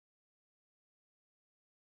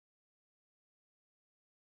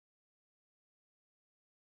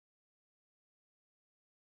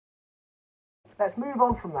let's move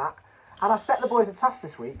on from that. And I set the boys a task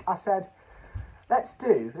this week. I said, let's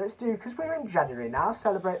do, because we're in January now,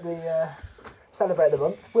 celebrate the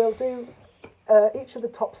month. We'll do each of the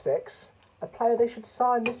top 6, a player they should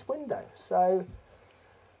sign this window. So,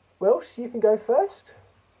 Wilsh, you can go first.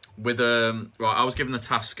 With right, I was given the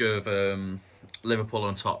task of Liverpool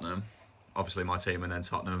and Tottenham, obviously my team, and then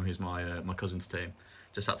Tottenham, who's my cousin's team.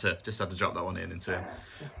 Just had to drop that one into him.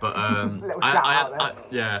 But I'm going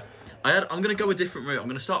to go a different route. I'm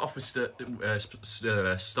going to start off with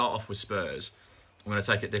Spurs. I'm going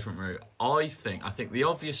to take a different route. I think the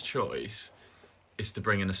obvious choice is to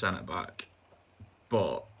bring in a centre back,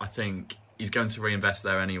 but I think he's going to reinvest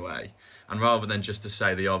there anyway. And rather than just to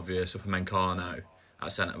say the obvious of Mencano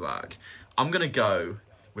at centre back, I'm going to go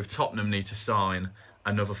with Tottenham need to sign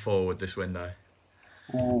another forward this window.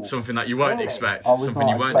 Ooh. Something that you won't expect. Something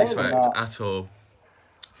you won't expect at all.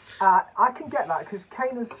 I can get that because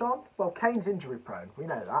Kane and Son. Well, Kane's injury prone. We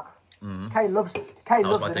know that. Kane loves an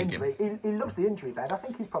injury. He loves the injury bed. I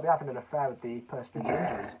think he's probably having an affair with the person in the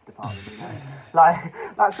injuries department. You know? Like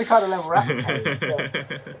that's the kind of level we're at.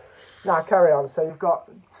 Kane. Now carry on. So you've got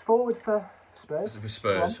forward for Spurs. For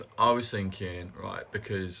Spurs, I was thinking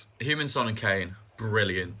because Heung-min Son and Kane,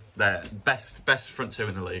 brilliant. They're best front two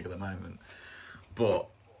in the league at the moment. But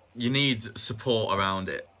you need support around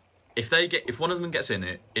it. If one of them gets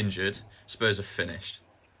injured, Spurs are finished.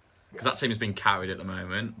 Because that team has been carried at the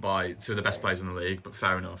moment by 2 of the best players in the league, but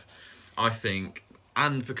fair enough. I think,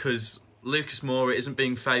 and because Lucas Moura isn't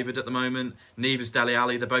being favoured at the moment, neither's Dele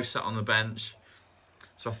Alli, they're both sat on the bench.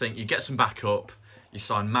 So I think you get some backup, you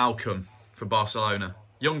sign Malcolm for Barcelona.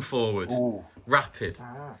 Young forward, rapid.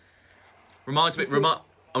 Reminds me,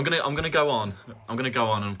 I'm gonna go on,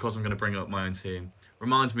 and of course I'm gonna bring up my own team.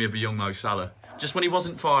 Reminds me of a young Mo Salah. Just when he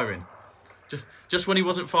wasn't firing. Just when he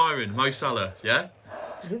wasn't firing, Mo Salah, yeah?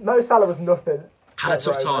 Mo Salah was nothing. Had a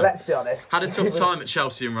tough Roma, time. Let's be honest. Had a tough time at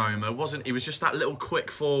Chelsea and Roma. He was just that little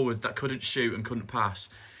quick forward that couldn't shoot and couldn't pass.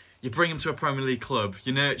 You bring him to a Premier League club,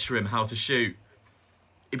 you nurture him how to shoot.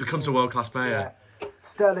 He becomes a world-class player. Yeah.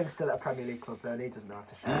 Sterling's still at a Premier League club though, and he doesn't know how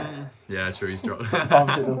to shoot. Yeah, true, he's dropped.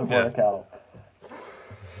 Sometimes it doesn't work out.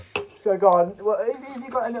 So go on. Well, have you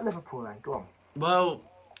got any at Liverpool then? Go on. Well,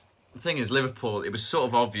 the thing is, Liverpool, it was sort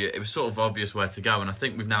of obvious where to go, and I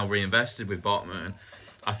think we've now reinvested with Botman.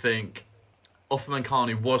 I think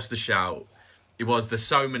Mencano was the shout. There's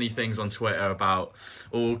so many things on Twitter about,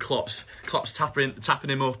 Klopp's tapping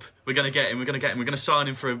him up. We're going to get him, we're going to sign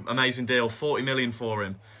him for an amazing deal, 40 million for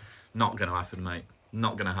him. Not going to happen, mate.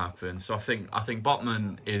 Not going to happen. So I think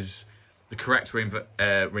Botman is the correct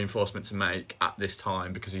reinforcement to make at this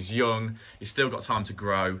time because he's young, he's still got time to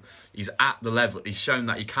grow, he's at the level, he's shown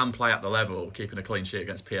that he can play at the level, keeping a clean sheet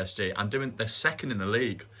against PSG, and they're second in the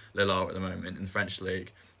league, Lille at the moment, in the French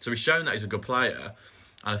league. So he's shown that he's a good player,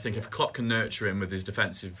 and I think if Klopp can nurture him with his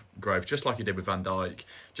defensive growth, just like he did with Van Dijk,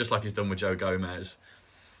 just like he's done with Joe Gomez,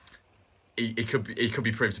 he could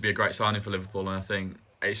be proved to be a great signing for Liverpool, and I think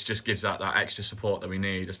it just gives that extra support that we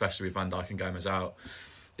need, especially with Van Dijk and Gomez out.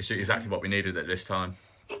 It's exactly what we needed at this time.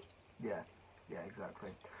 Yeah,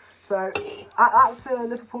 exactly. So that's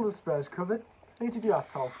Liverpool and Spurs covered. Who did you have,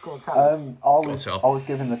 Tom? Go on, tell us. I was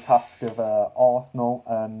given the task of Arsenal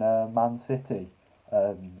and Man City.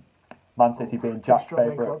 Man City being Jack's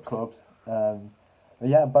favourite clubs.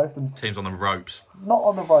 Yeah, both of them. Teams on the ropes. Not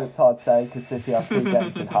on the ropes, I'd say, because City have 2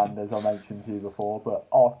 games in hand, as I mentioned to you before, but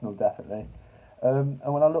Arsenal definitely. And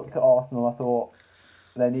when I looked at Arsenal, I thought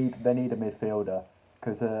they need a midfielder.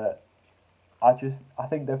 Because I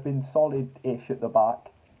think they've been solid-ish at the back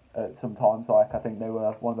sometimes. Like I think they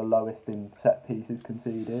were one of the lowest in set pieces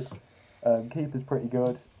conceded. Keeper's pretty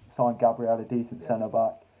good. Signed Gabriel, a decent centre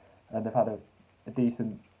back, and they've had a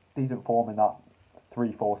decent form in that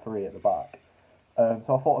 3-4-3 at the back.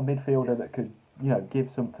 So I thought a midfielder that could give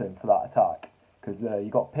something for that attack. Because you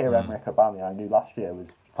got Pierre-Emerick Aubameyang, who last year was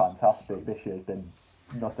fantastic. This year's been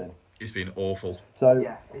nothing. He's been awful. So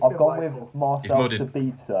I've gone with Marcel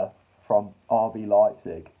Sabitzer from RB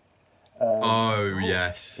Leipzig.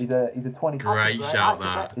 Yes. He's a 20. Great shout,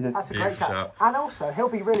 That's a great shout. And also, he'll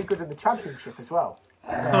be really good in the Championship as well.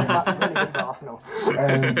 So that's really good for Arsenal. He's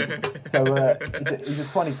a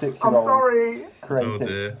 26-year-old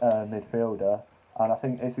creative midfielder. And I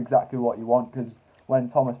think it's exactly what you want because when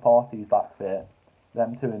Thomas Partey's back fit,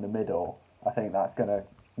 them two in the middle, I think that's going to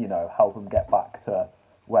help them get back to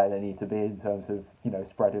where they need to be in terms of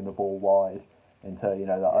spreading the ball wide into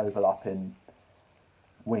that overlapping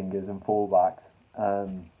wingers and fullbacks.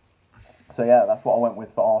 So yeah, that's what I went with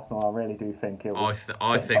for Arsenal. I really do think it. I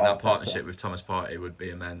think that partnership with Thomas Partey would be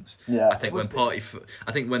immense. Yeah, I think when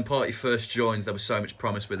Partey first joined, there was so much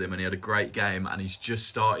promise with him, and he had a great game, and he's just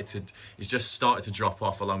started to drop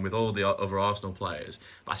off along with all the other Arsenal players.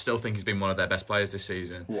 But I still think he's been one of their best players this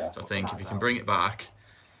season. Yeah. So I think if you can bring it back,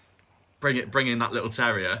 bring in that little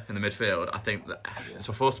terrier in the midfield, I think that it's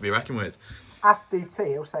a force to be reckoned with. Ask DT,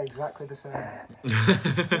 he'll say exactly the same.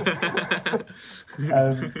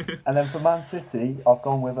 And then for Man City, I've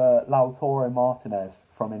gone with Lautaro Martinez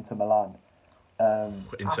from Inter Milan.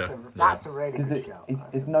 That's a really good shout.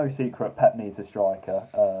 It's no secret Pep needs a striker.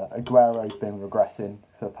 Aguero's been regressing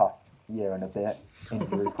for the past year and a bit,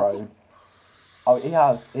 injury prone. Oh, he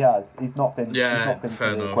has. He's not been the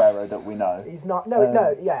Aguero that we know. He's not. No.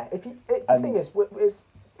 Yeah. The thing is,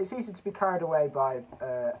 it's easy to be carried away by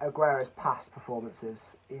Aguero's past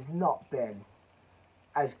performances. He's not been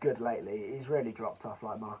as good lately. He's really dropped off,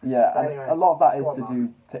 like Marcus. Yeah, and anyway, a lot of that is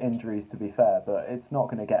due to injuries, to be fair, but it's not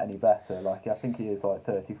going to get any better. Like, I think he is like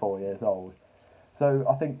 34 years old. So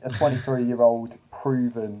I think a 23-year-old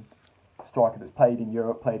proven striker that's played in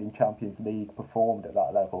Europe, played in Champions League, performed at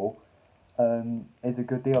that level, is a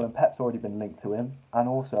good deal. And Pep's already been linked to him, and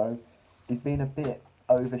also he's been a bit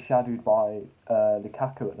overshadowed by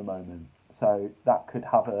Lukaku at the moment, so that could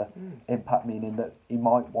have a impact, meaning that he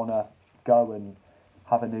might want to go and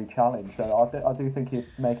have a new challenge. So I do think he'd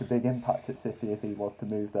make a big impact at City if he was to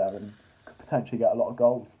move there and could potentially get a lot of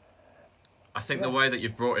goals. I think the way that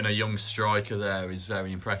you've brought in a young striker there is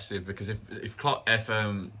very impressive, because if Pep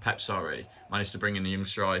managed to bring in a young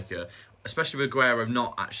striker, especially with Aguero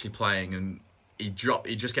not actually playing and he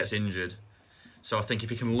just gets injured. So I think if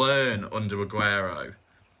he can learn under Aguero,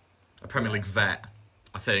 a Premier League vet,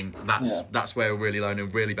 I think that's where he'll really learn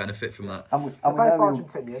and really benefit from that. And we both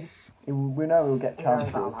Argentinian. We know he'll get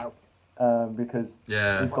chances because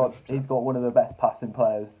he's got one of the best passing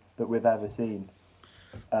players that we've ever seen.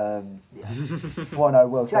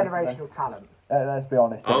 Generational talent. Let's be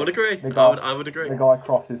honest. I would agree. I would agree. The guy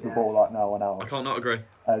crosses the ball like no one else. I can't not agree.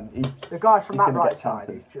 The guy from that right side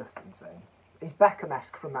is just insane. He's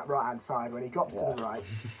Beckham-esque from that right-hand side when he drops to the right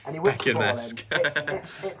and he whips the ball in. It's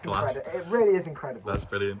incredible. It really is incredible. That's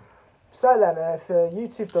brilliant. So then, if you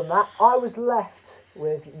two've done that, I was left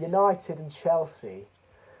with United and Chelsea.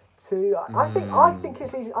 I think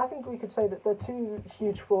it's easy. I think we could say that they're two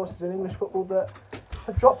huge forces in English football that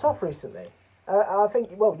have dropped off recently. I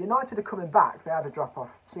think, United are coming back. They had a drop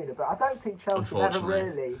off sooner, but I don't think Chelsea ever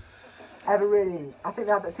really. I think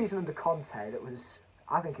they had that season under Conte that was.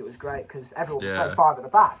 I think it was great because everyone was playing five at the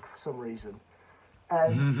back for some reason.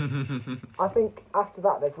 And I think after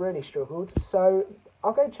that they've really struggled. So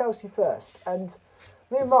I'll go Chelsea first. And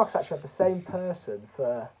me and Marcus actually had the same person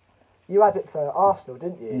for... You had it for Arsenal,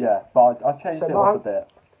 didn't you? Yeah, but I changed it up a bit.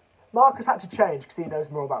 Marcus had to change because he knows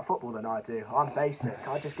more about football than I do. I'm basic.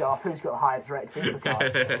 I just go off who's got the highest rated FIFA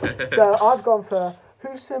card. So I've gone for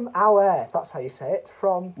Houssem Aouar, if that's how you say it,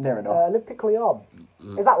 from Olympique Lyon.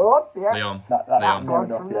 Is that the one? Yeah. Lyon. That's the one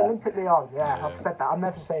from Olympique Lyon. Yeah, I've said that. I'm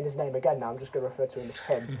never saying his name again now. I'm just going to refer to him as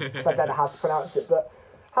him because I don't know how to pronounce it. But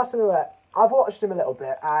Houssem Aouar, I've watched him a little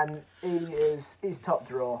bit and he's top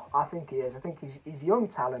draw. I think he is. I think he's young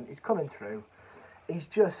talent. He's coming through. He's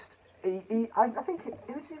just... I think...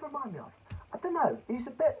 Who does he remind me of? I don't know. He's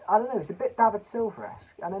a bit David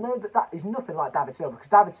Silva-esque. And I know that is nothing like David Silva because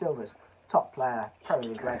David Silva's top player, Premier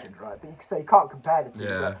League legend, right? But so you can't compare the two.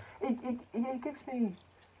 Yeah. But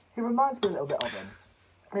he reminds me a little bit of him.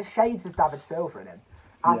 There's shades of David Silva in him.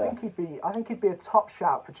 I think he'd be a top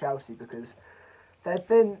shout for Chelsea because I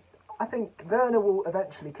think Werner will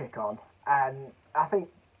eventually kick on, and I think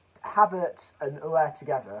Havertz and Aouar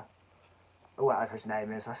together, or whatever his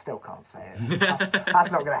name is, I still can't say it.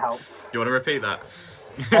 That's not going to help. You want to repeat that?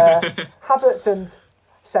 Havertz and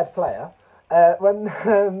said player,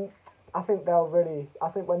 I think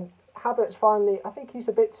when Havertz finally... I think he's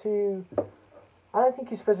a bit too... I don't think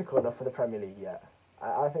he's physical enough for the Premier League yet.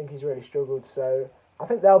 I think he's really struggled, so I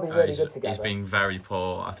think they'll be really good together. He's been very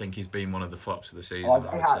poor. I think he's been one of the flops of the season.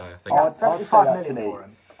 He has 75 million for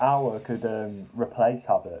him. Aouar could replace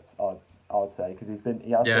Havertz, I'd say, because he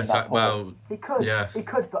has been that poor. He could,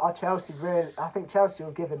 but Chelsea I think Chelsea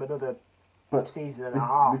will give him another season and a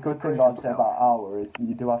half. The good thing I'd say about Aouar is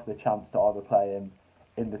you do have the chance to either play him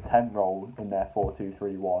in the 10 role in their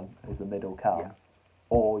 4-2-3-1 as a middle cam,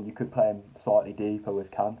 or you could play him slightly deeper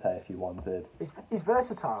with Kante if you wanted. He's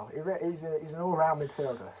versatile. He's an all-round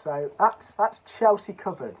midfielder. So that's Chelsea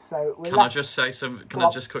covered. So Can I just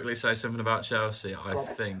quickly say something about Chelsea? I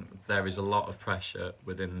think there is a lot of pressure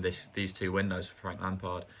within these two windows for Frank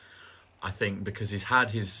Lampard. I think because he's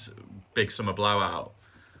had his big summer blowout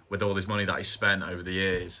with all this money that he's spent over the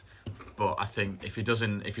years. But I think if he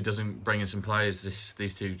doesn't bring in some players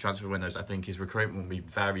these 2 transfer windows, I think his recruitment will be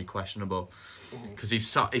very questionable. Because he's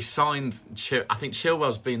signed. I think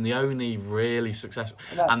Chilwell's been the only really successful,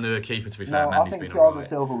 and the keeper. To be fair, Mendy's been alright. I think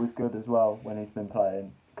Silva was good as well when he's been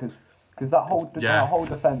playing, because that whole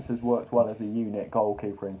defence has worked well as a unit,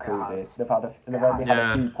 goalkeeper included. They've only had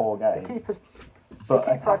a few poor games. The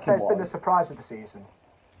keeper, I'd say, has been the surprise of the season.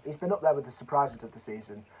 He's been up there with the surprises of the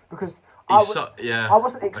season, because I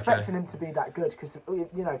wasn't expecting him to be that good, because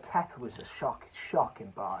Kepa was a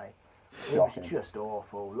shocking buy. It was just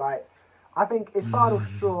awful. Like, I think his final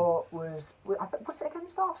straw was it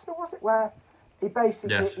against Arsenal? Was it where he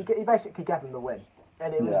basically gave them the win,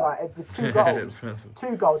 and it was like the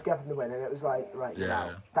 2 goals gave them the win, and it was like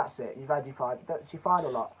that's it. You've had that's your final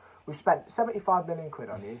lot. We've spent 75 million quid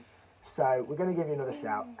on you, so we're going to give you another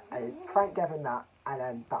shout. And Frank gave him that, and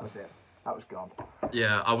then that was it. That was gone.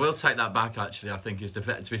 Yeah, I will take that back. Actually, I think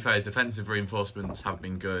to be fair, his defensive reinforcements have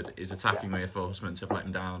been good. His attacking reinforcements have let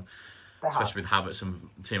him down. Especially with Havertz and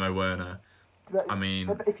Timo Werner. But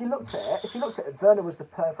if you looked at it, Werner was the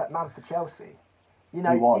perfect man for Chelsea. You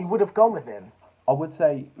would have gone with him. I would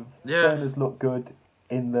say Werner's looked good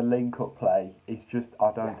in the link-up play. It's just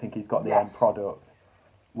I don't think he's got the end product.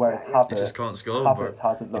 Whereas Havertz, he just can't score.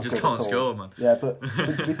 Hasn't looked he just can't score, man. Yeah, but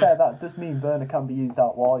to be fair, that does mean Werner can be used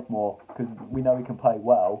out wide more, because we know he can play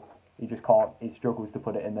well. He just can't. He struggles to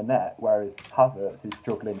put it in the net. Whereas Havertz is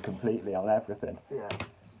struggling completely on everything.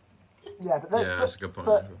 Yeah, that's a good point.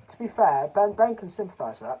 But to be fair, Ben can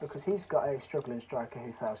sympathise with that, because he's got a struggling striker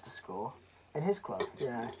who fails to score in his club.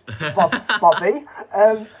 Bobby.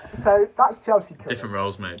 So that's Chelsea colours. Different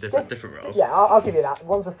roles, mate. Different roles. Yeah, I'll give you that.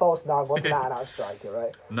 One's a false 9, one's an out-and-out striker,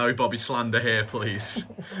 right? No Bobby slander here, please.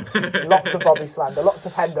 Lots of Bobby slander, lots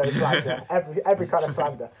of Hendo slander, every kind of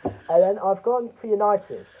slander. And then I've gone for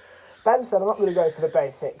United. Ben said I'm not going to go for the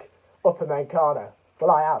basic Upamecano.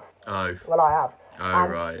 Well, I have. I have. Oh,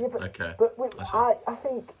 right. Yeah, okay. But I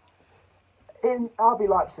think in RB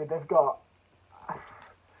Leipzig they've got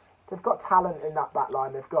talent in that back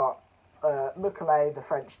line. They've got Mukele, the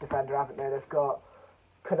French defender, haven't they? They've got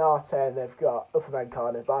Konate and they've got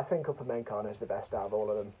Upamecano. But I think Upamecano is the best out of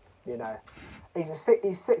all of them. He's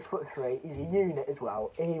 6'3". He's a unit as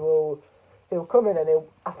well. He'll come in and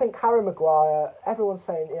I think Harry Maguire, everyone's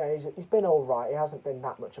saying, he's been all right. He hasn't been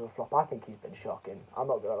that much of a flop. I think he's been shocking. I'm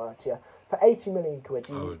not going to lie to you. For 80 million quid,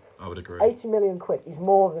 I would agree. 80 million quid, he's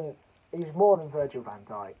more than Virgil van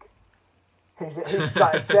Dijk, who's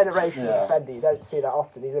like a generational defender. You don't see that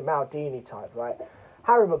often. He's a Maldini type, right?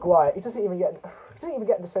 Harry Maguire, he doesn't even get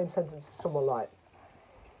in the same sentence as someone like.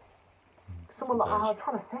 I'm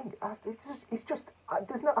trying to think. He's just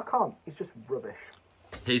rubbish.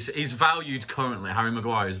 He's valued currently. Harry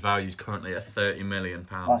Maguire is valued currently at £30 million.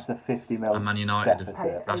 That's a 50 million. And Man United,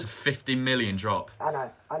 that's a 50 million drop. I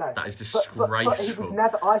know. That is disgraceful. But he was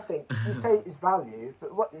never. I think you say his value,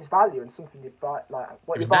 but what his value and something you buy, like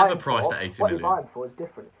what he you're was buying never priced for, at 80 what million. you're buying for is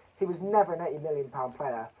different. He was never an £80 million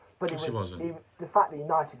player, but he wasn't. The fact that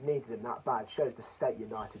United needed him that bad shows the state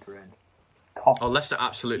United were in. Oh, Leicester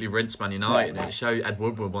absolutely rinsed Man United, and it showed Ed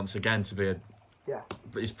Woodward once again to be a. Yeah.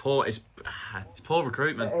 But it's poor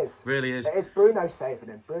recruitment. It is. Really is. It is. Bruno saving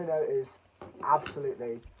him. Bruno is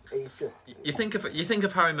absolutely. He's just. You think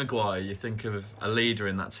of Harry Maguire. You think of a leader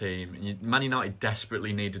in that team. Man United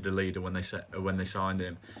desperately needed a leader when they signed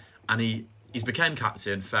him, and he's became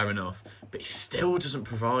captain. Fair enough, but he still doesn't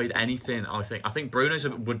provide anything. I think Bruno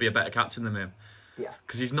would be a better captain than him. Yeah.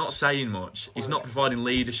 Because he's not saying much. He's not providing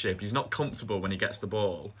leadership. He's not comfortable when he gets the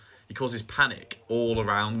ball. He causes panic all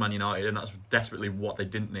around Man United, and that's desperately what they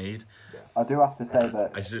didn't need. Yeah. I do have to say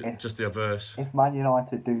that it's just the averse. If Man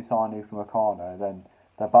United do sign Upamecano, then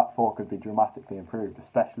their back four could be dramatically improved,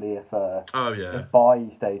 especially if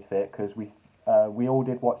Bailly stays fit. Because we all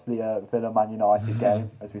did watch the Villa Man United game,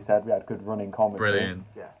 as we said. We had good running commentary. Brilliant.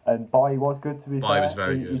 Yeah. And Bailly was good, to be fair. Bailly was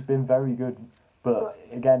very good. He's been very good. But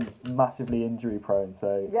again, massively injury prone,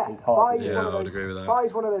 so it's hard. I would agree with that.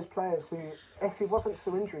 Bailly's one of those players who, if he wasn't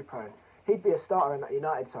so injury prone, he'd be a starter in that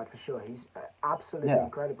United side for sure. He's absolutely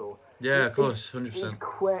incredible. Yeah, of course, 100%. He's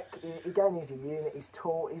quick. He's a unit. He's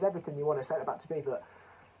tall. He's everything you want a centre back to be. But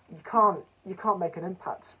you can't make an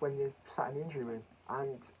impact when you're sat in the injury room,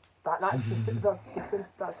 and that's as simple as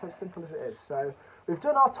it is. So we've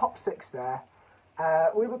done our top 6 there.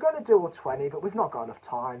 We were going to do all 20, but we've not got enough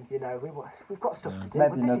time. We've got stuff to do.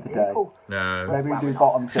 Maybe we're busy another day. people. No. Maybe we do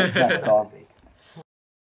bottom 6 next time.